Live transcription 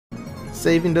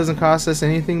Saving doesn't cost us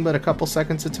anything but a couple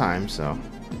seconds of time, so...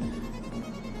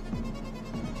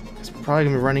 We're probably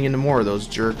going to be running into more of those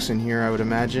jerks in here, I would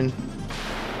imagine.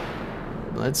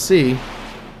 Let's see.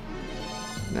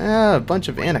 A bunch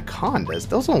of anacondas.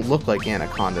 Those don't look like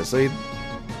anacondas. I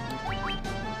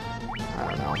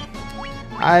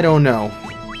don't know.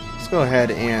 Let's go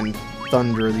ahead and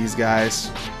thunder these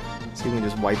guys. See if we can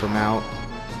just wipe them out.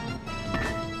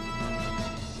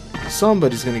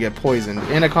 Somebody's gonna get poisoned.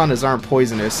 Anacondas aren't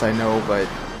poisonous, I know, but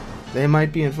they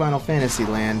might be in Final Fantasy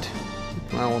land.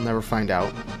 Well, we'll never find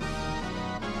out.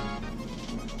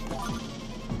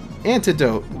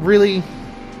 Antidote. Really?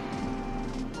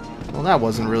 Well, that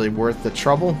wasn't really worth the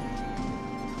trouble.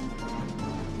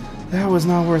 That was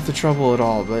not worth the trouble at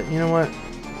all, but you know what?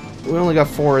 We only got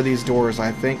 4 of these doors,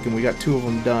 I think, and we got 2 of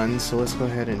them done, so let's go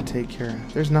ahead and take care.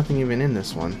 There's nothing even in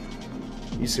this one.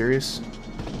 You serious?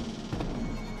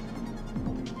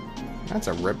 That's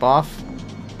a ripoff.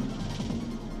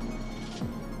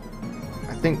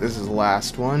 I think this is the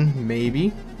last one,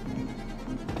 maybe.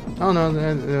 Oh no,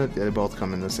 they both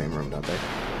come in the same room, don't they?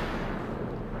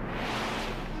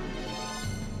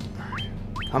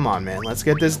 Come on, man, let's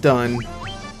get this done.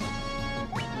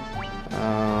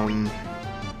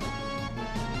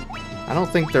 I don't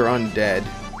think they're undead.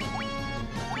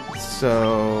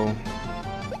 So...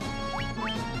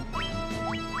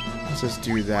 let's just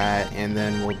do that, and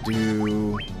then we'll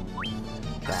do...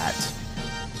 that.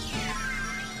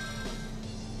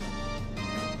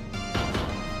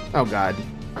 Oh god.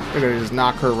 They're gonna just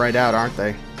knock her right out, aren't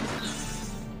they?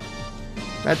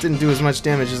 That didn't do as much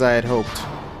damage as I had hoped.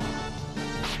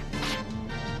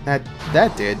 That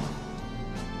did.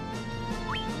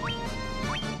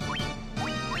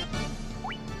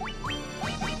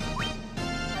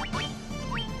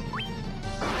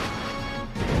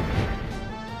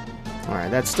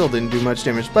 Alright, that still didn't do much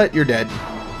damage, but you're dead.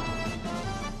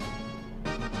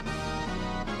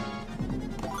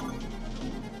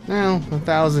 Well,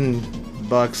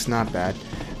 $1,000, not bad.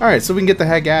 Alright, so we can get the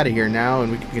heck out of here now,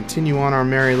 and we can continue on our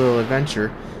merry little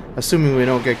adventure, assuming we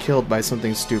don't get killed by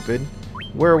something stupid.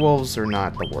 Werewolves are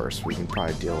not the worst. We can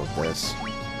probably deal with this.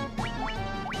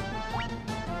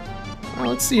 Well,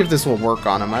 let's see if this will work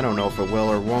on them. I don't know if it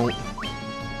will or won't.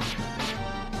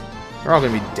 They're all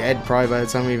going to be dead probably by the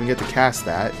time we even get to cast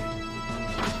that.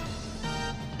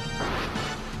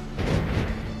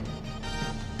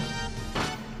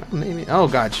 Well, maybe. Oh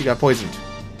god, she got poisoned.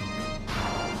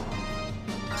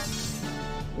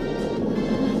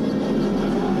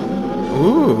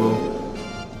 Ooh.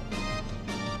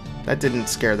 That didn't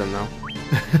scare them, though.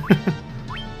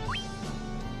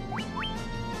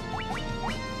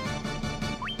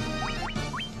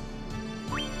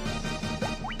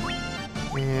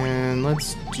 And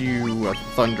let's do a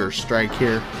thunder strike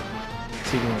here.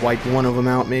 See if we can wipe one of them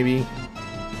out, maybe.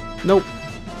 Nope.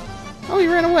 Oh, he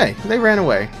ran away. They ran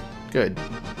away. Good.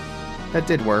 That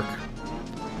did work.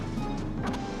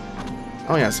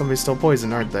 Oh yeah, somebody's still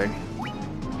poisoned, aren't they?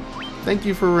 Thank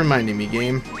you for reminding me,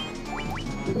 game.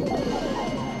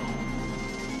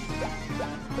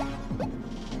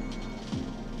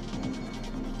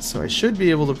 So I should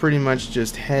be able to pretty much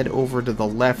just head over to the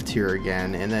left here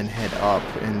again and then head up,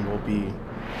 and we'll be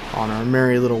on our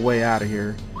merry little way out of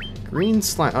here. Green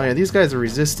slime. Oh yeah, these guys are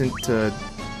resistant to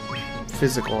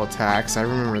physical attacks. I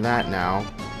remember that now.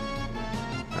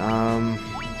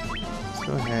 Let's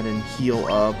go ahead and heal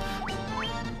up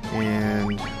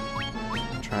and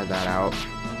try that out.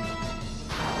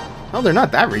 Oh, they're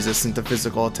not that resistant to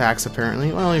physical attacks,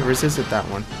 apparently. Well, he resisted that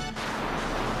one.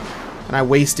 And I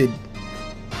wasted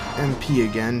MP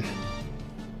again.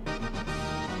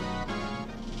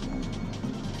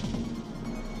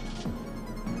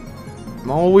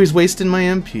 I'm always wasting my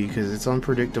MP because it's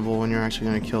unpredictable when you're actually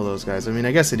going to kill those guys. I mean,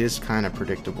 I guess it is kind of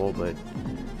predictable, but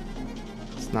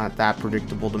it's not that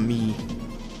predictable to me.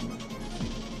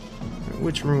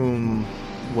 Which room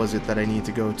was it that I need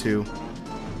to go to?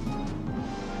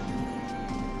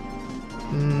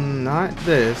 Not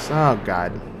this. Oh,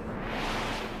 God.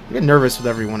 I get nervous with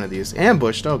every one of these.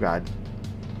 Ambushed. Oh, God.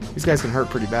 These guys can hurt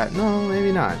pretty bad. No,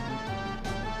 maybe not.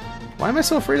 Why am I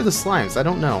so afraid of the slimes? I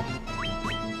don't know.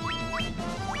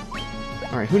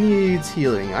 Alright, who needs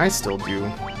healing? I still do.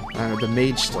 The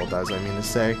mage still does, I mean to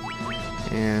say.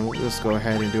 And we'll just go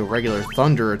ahead and do a regular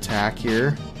thunder attack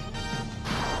here.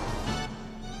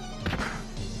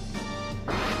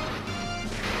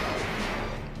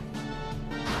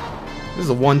 This is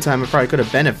the one time I probably could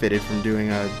have benefited from doing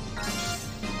a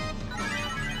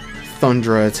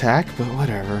Thundra attack, but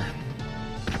whatever.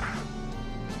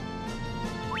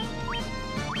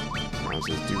 Let's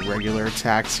just do regular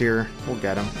attacks here. We'll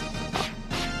get him.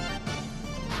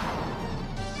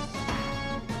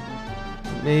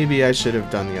 Maybe I should have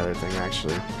done the other thing,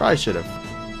 actually. Probably should have.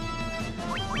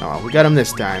 Oh, we got him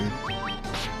this time.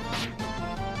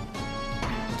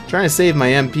 Trying to save my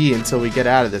MP until we get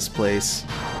out of this place.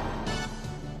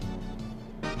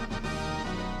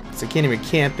 Because I can't even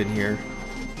camp in here.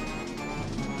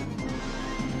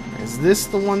 Is this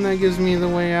the one that gives me the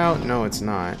way out? No, it's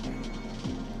not.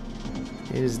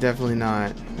 It is definitely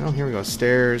not. Oh, here we go.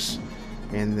 Stairs.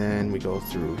 And then we go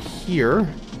through here.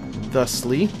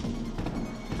 Thusly.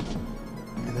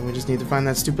 And then we just need to find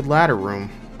that stupid ladder room.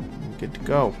 Good to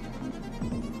go.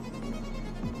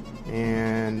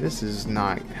 And this is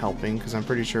not helping because I'm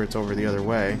pretty sure it's over the other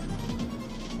way.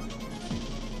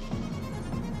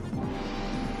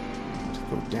 Let's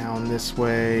go down this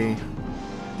way.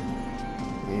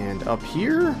 And up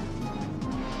here?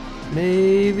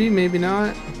 Maybe, maybe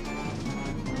not.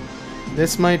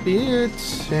 This might be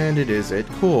it, and it is it.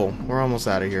 Cool. We're almost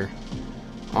out of here.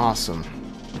 Awesome.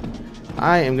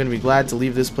 I am going to be glad to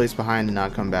leave this place behind and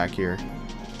not come back here.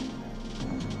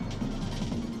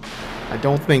 I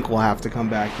don't think we'll have to come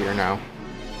back here now.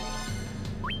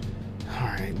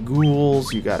 Alright,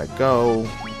 ghouls, you gotta go.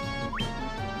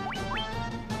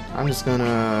 I'm just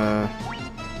gonna...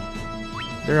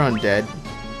 They're undead.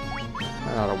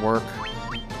 That ought to work.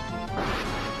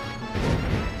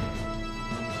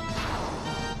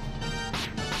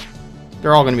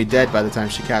 They're all gonna be dead by the time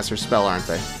she casts her spell, aren't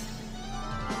they?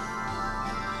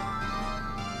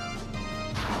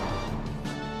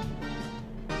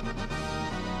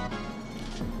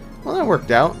 Well, that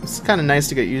worked out. It's kind of nice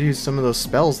to get you to use some of those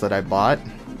spells that I bought.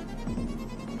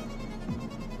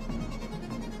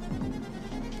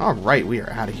 Alright, we are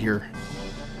out of here.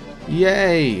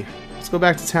 Yay! Let's go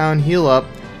back to town, heal up,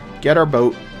 get our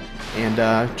boat, and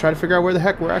try to figure out where the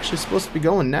heck we're actually supposed to be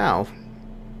going now.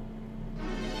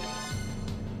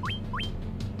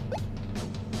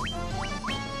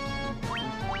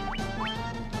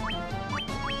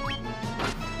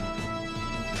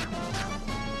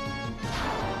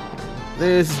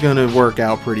 This is going to work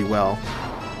out pretty well.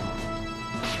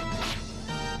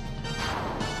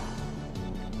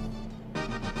 I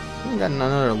haven't gotten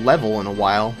another level in a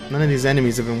while. None of these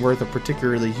enemies have been worth a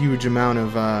particularly huge amount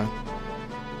of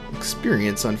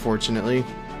experience, unfortunately.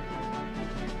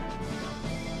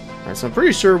 Alright, so I'm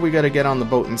pretty sure we got to get on the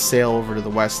boat and sail over to the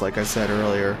west, like I said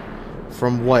earlier,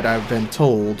 from what I've been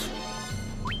told.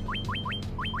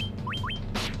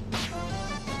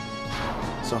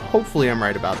 So hopefully I'm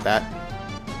right about that.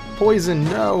 Poison,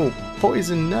 no!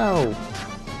 Poison, no!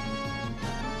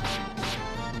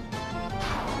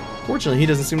 Fortunately, he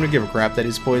doesn't seem to give a crap that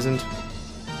he's poisoned.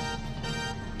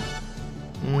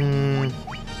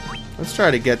 Let's try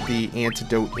to get the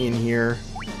antidote in here.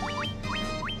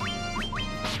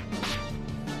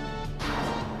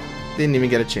 Didn't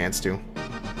even get a chance to.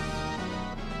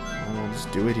 I'll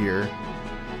just do it here.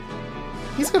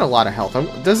 He's got a lot of health.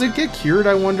 Does it get cured,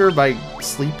 I wonder, by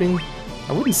sleeping?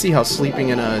 I wouldn't see how sleeping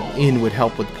in an inn would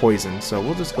help with poison, so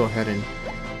we'll just go ahead and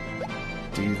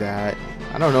do that.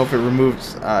 I don't know if it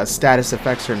removes status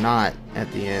effects or not at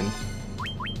the inn.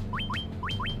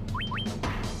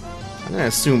 I'm gonna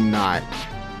assume not.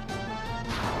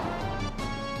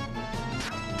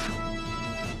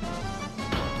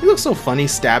 He looks so funny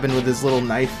stabbing with his little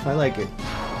knife. I like it.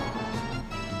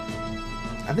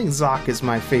 I think Zoc is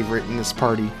my favorite in this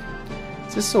party.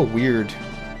 It's just so weird.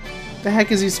 What the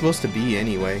heck is he supposed to be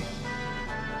anyway?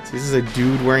 So this is a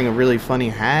dude wearing a really funny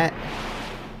hat?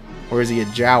 Or is he a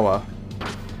Jawa?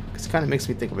 Because it kind of makes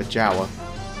me think of a Jawa.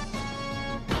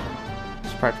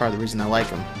 It's probably part of the reason I like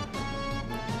him.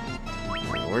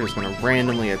 Right, we're just going to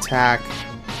randomly attack.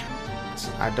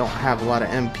 I don't have a lot of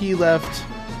MP left.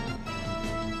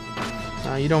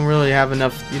 You don't really have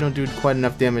enough, you don't do quite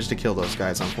enough damage to kill those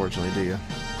guys, unfortunately, do you?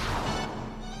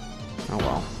 Oh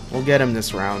well. We'll get him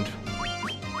this round.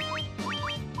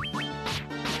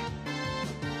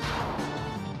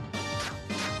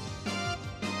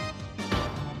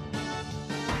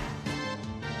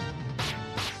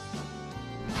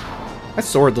 That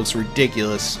sword looks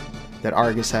ridiculous that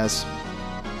Argus has.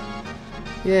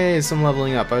 Yay, some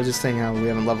leveling up. I was just saying how we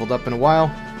haven't leveled up in a while.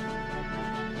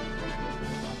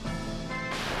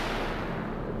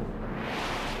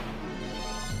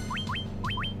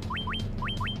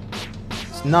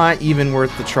 It's not even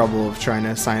worth the trouble of trying to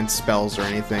assign spells or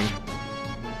anything.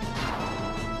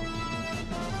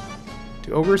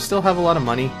 Do ogres still have a lot of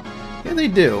money? Yeah, they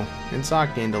do. And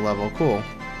Zoc gained a level. Cool.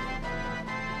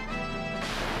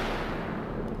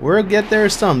 We'll get there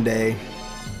someday.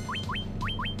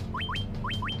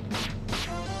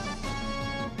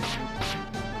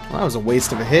 Well, that was a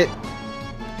waste of a hit.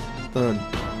 The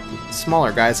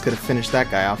smaller guys could have finished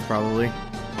that guy off, probably.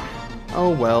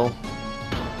 Oh well.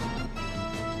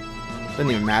 Doesn't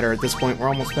even matter at this point, we're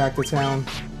almost back to town.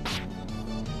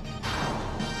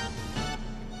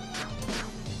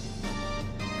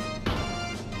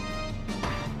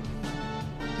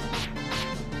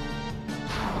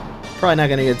 Probably not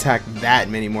gonna get attacked that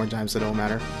many more times, so it don't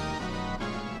matter.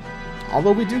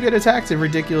 Although we do get attacked a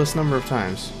ridiculous number of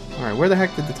times. Alright, where the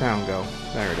heck did the town go?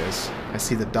 There it is. I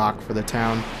see the dock for the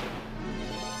town.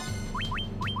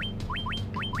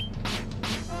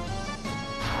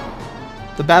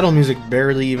 The battle music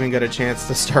barely even got a chance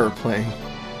to start playing.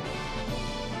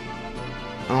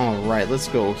 Alright, let's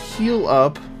go heal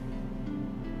up.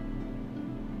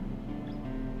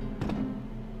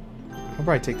 I'll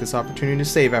probably take this opportunity to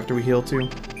save after we heal too.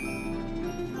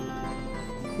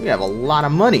 We have a lot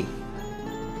of money.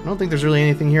 I don't think there's really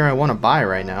anything here I want to buy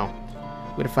right now.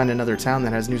 I'm gonna find another town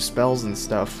that has new spells and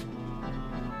stuff.